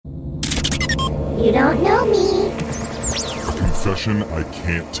You don't know me. Confession I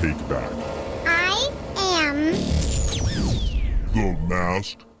can't take back. I am... The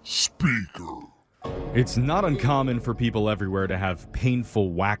Masked Speaker. It's not uncommon for people everywhere to have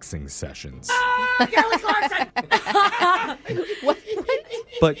painful waxing sessions. Kelly Clarkson!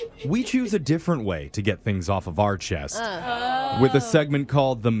 But we choose a different way to get things off of our chest with a segment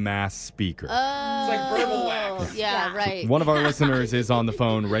called The Masked Speaker. It's like verbal wax. Yeah, right. One of our listeners is on the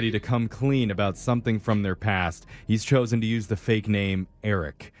phone ready to come clean about something from their past. He's chosen to use the fake name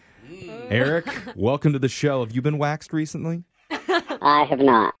Eric. Eric, welcome to the show. Have you been waxed recently? I have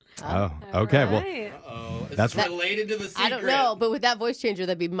not. Oh, okay. Well, That's related to the secret. I don't know, but with that voice changer,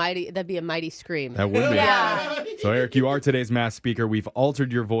 that'd be a mighty scream. that would be. Yeah. So, Eric, you are today's Masked Speaker. We've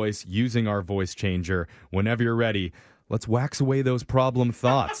altered your voice using our voice changer. Whenever you're ready, let's wax away those problem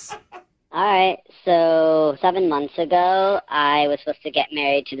thoughts. All right, so 7 months ago, I was supposed to get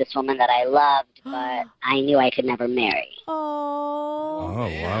married to this woman that I loved, but I knew I could never marry. Oh.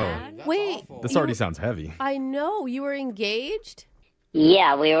 Oh, wow. That's Wait. awful. This already sounds heavy. I know. You were engaged?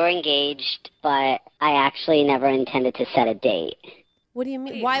 Yeah, we were engaged, but I actually never intended to set a date. What do you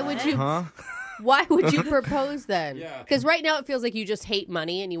mean? Why would you? Huh? Why would you propose then? Yeah. Because right now it feels like you just hate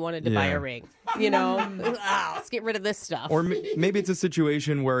money and you wanted to buy Yeah. a ring. You know, let's get rid of this stuff. Or maybe it's a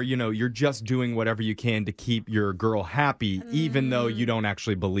situation where, you're just doing whatever you can to keep your girl happy, even though you don't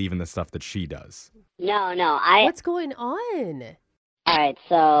actually believe in the stuff that she does. No, What's going on? All right,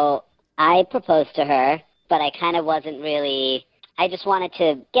 so I proposed to her, but I kind of wasn't really... I just wanted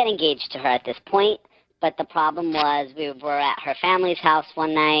to get engaged to her at this point, but the problem was we were at her family's house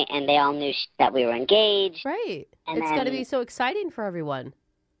one night, and they all knew that we were engaged. Right. And It's got to then- be so exciting for everyone.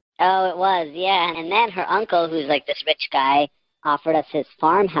 Oh, it was, yeah. And then her uncle, who's like this rich guy, offered us his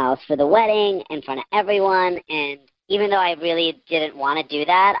farmhouse for the wedding in front of everyone, and even though I really didn't want to do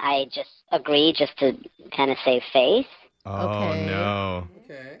that, I just agreed just to kind of save face. Oh, Okay. no.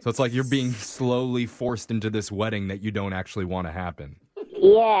 Okay. So it's like you're being slowly forced into this wedding that you don't actually want to happen.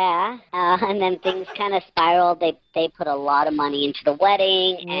 Yeah, and then things kind of spiraled. They put a lot of money into the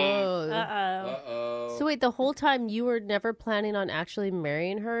wedding, and Whoa. Uh-oh. So wait, the whole time you were never planning on actually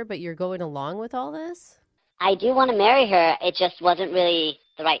marrying her, but you're going along with all this? I do want to marry her. It just wasn't really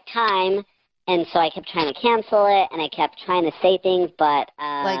the right time, and so I kept trying to cancel it, and I kept trying to say things, but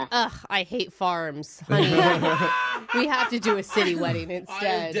Like, I hate farms, honey. We have to do a city wedding I am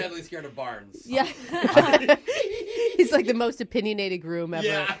instead. deadly scared of barns. Yeah. He's like the most opinionated groom ever.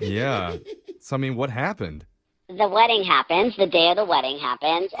 Yeah. Yeah. So, what happened? the wedding happens. The day of the wedding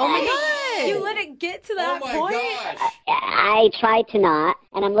happens. Oh my and God! You let it get to that Oh my point? gosh. I tried to not,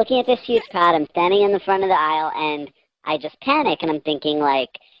 and I'm looking at this huge crowd. I'm standing in the front of the aisle, and I just panic, and I'm thinking, like,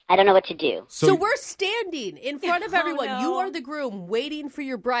 I don't know what to do. So we're standing in front of Oh, everyone. no. You are the groom waiting for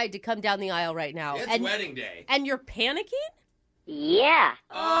your bride to come down the aisle right now. It's wedding day. And you're panicking? Yeah.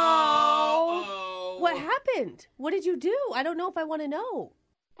 Oh. What happened? What did you do? I don't know if I want to know.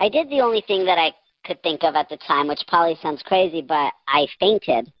 I did the only thing that I could think of at the time, which probably sounds crazy, but I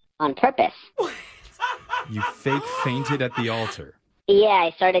fainted on purpose. You fake fainted at the altar. Yeah,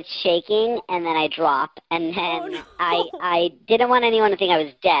 I started shaking, and then I dropped, and then no. I didn't want anyone to think I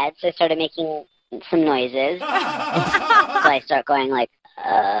was dead, so I started making some noises. So I start going like,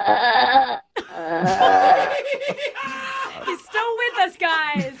 He's still with us,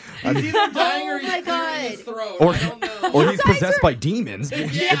 guys. He's either dying or Oh my he's clearing God. his throat. Or, I don't know. or he's possessed by demons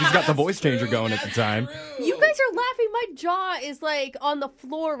if Yeah, he's got the voice that's changer true, going at the that's time. true. You guys are laughing. My jaw is like on the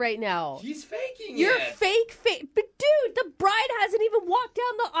floor right now. He's faking You're it. fake. But dude, the bride hasn't even walked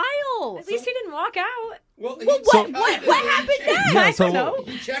down the aisle. At least he didn't walk out. Well, what happened next? Yeah, I so don't know.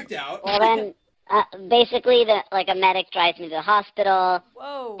 He checked out. well, then basically, a medic drives me to the hospital,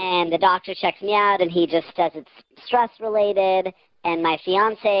 Whoa. and the doctor checks me out, and he just says it's stress-related. And my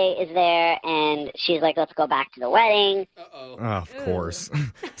fiance is there, and she's like, let's go back to the wedding. Uh-oh. Oh, of course.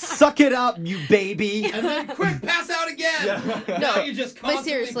 Suck it up, you baby. And then quick, pass out again. Now you just But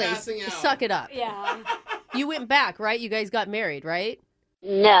constantly seriously, passing out. suck it up. Yeah. You went back, right? You guys got married, right?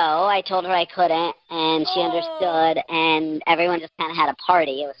 No, I told her I couldn't, and she understood, and everyone just kind of had a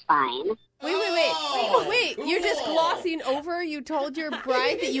party. It was fine. Oh, Wait, you're just cool. glossing over. You told your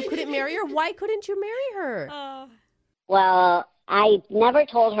bride that you couldn't marry her. Why couldn't you marry her? Well, I never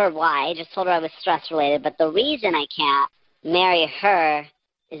told her why. I just told her I was stress-related, but the reason I can't marry her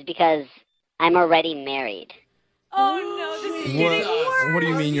is because I'm already married. Oh, no. This is getting worse. What do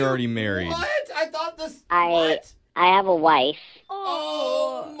you mean you're already married? What? I thought this. I What? have a wife,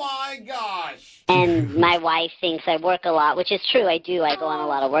 Oh my gosh. and my wife thinks I work a lot, which is true. I do. I go on a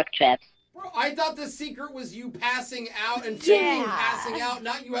lot of work trips. Bro, I thought the secret was you passing out and faking passing out.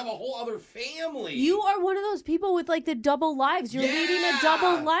 Now you have a whole other family. You are one of those people with like the double lives. You're leading a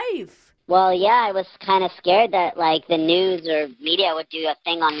double life. Well, yeah, I was kind of scared that, like, the news or media would do a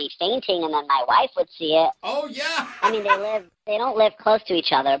thing on me fainting and then my wife would see it. Oh, yeah. I mean, they don't live close to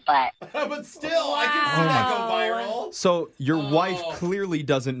each other, but... But still, I can see that go viral. So your wife clearly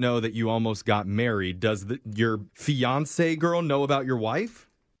doesn't know that you almost got married. Does your fiance girl know about your wife?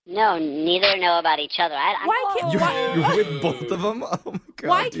 No, neither know about each other. You're with both of them? Oh, my God.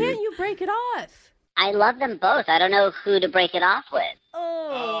 Why can't you break it off? I love them both. I don't know who to break it off with.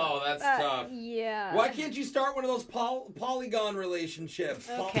 Oh, that's tough. Yeah. Why can't you start one of those polygon relationships?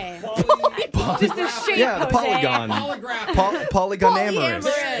 Okay. Just a shape, Yeah, the Jose. polygon. Polygraph. Polygonamorous.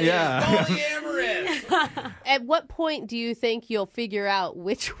 Polyamorous. Yeah. Polyamorous. At what point do you think you'll figure out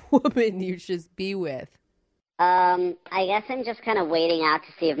which woman you should be with? I guess I'm just kind of waiting out to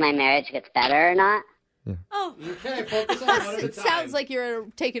see if my marriage gets better or not. Oh. Okay, focus on one at a It time. sounds like you're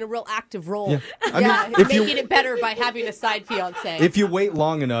taking a real active role. Yeah. I mean, if making it better by having a side fiance. If you wait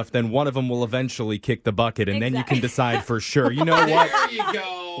long enough, then one of them will eventually kick the bucket, and then you can decide for sure. You know what? There you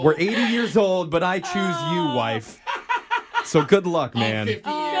go. We're 80 years old, but I choose you, wife. So good luck, man. 50 Good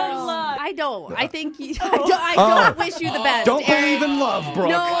years. luck. I don't. I think I don't wish you the best. Don't Eric. believe in love, Brooke.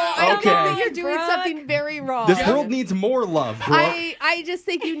 No, I think that Okay. you're doing Brooke. something very wrong. This world needs more love, Brooke. I just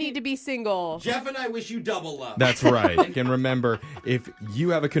think you need to be single. Jeff and I wish you double love. That's right. And remember, if you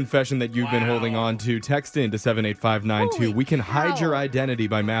have a confession that you've been holding on to, text in to 78592. Holy We can hide cow. your identity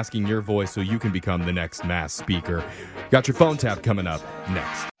by masking your voice so you can become the next mass speaker. Got your phone tap coming up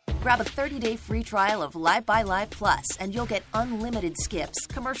next. Grab a 30-day free trial of Live by Live Plus, and you'll get unlimited skips,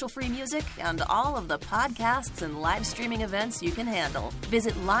 commercial-free music, and all of the podcasts and live streaming events you can handle.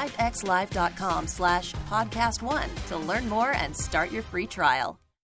 Visit livexlive.com/podcast1 to learn more and start your free trial.